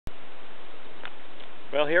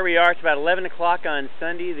Well, here we are. It's about 11 o'clock on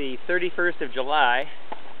Sunday, the 31st of July.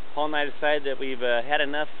 Paul and I decided that we've had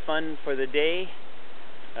enough fun for the day.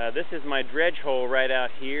 This is my dredge hole right out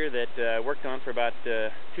here that I worked on for about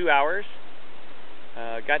 2 hours.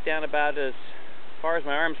 Got down about as far as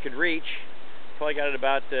my arms could reach. Probably got it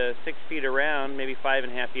about 6 feet around, maybe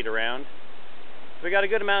 5.5 feet around. So we got a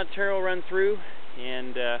good amount of material run through,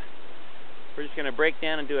 and we're just going to break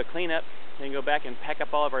down and do a cleanup, then go back and pack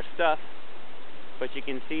up all of our stuff. But you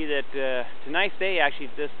can see that it's a nice day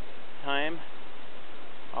actually this time.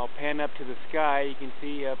 I'll pan up to the sky. You can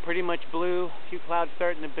see pretty much blue, a few clouds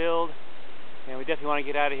starting to build, and we definitely want to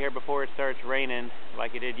get out of here before it starts raining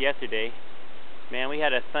like it did yesterday. Man, we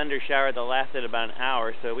had a thunder shower that lasted about an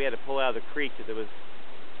hour, so we had to pull out of the creek because it was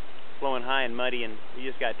flowing high and muddy, and we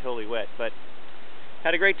just got totally wet. But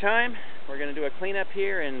had a great time. We're going to do a cleanup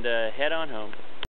here and head on home.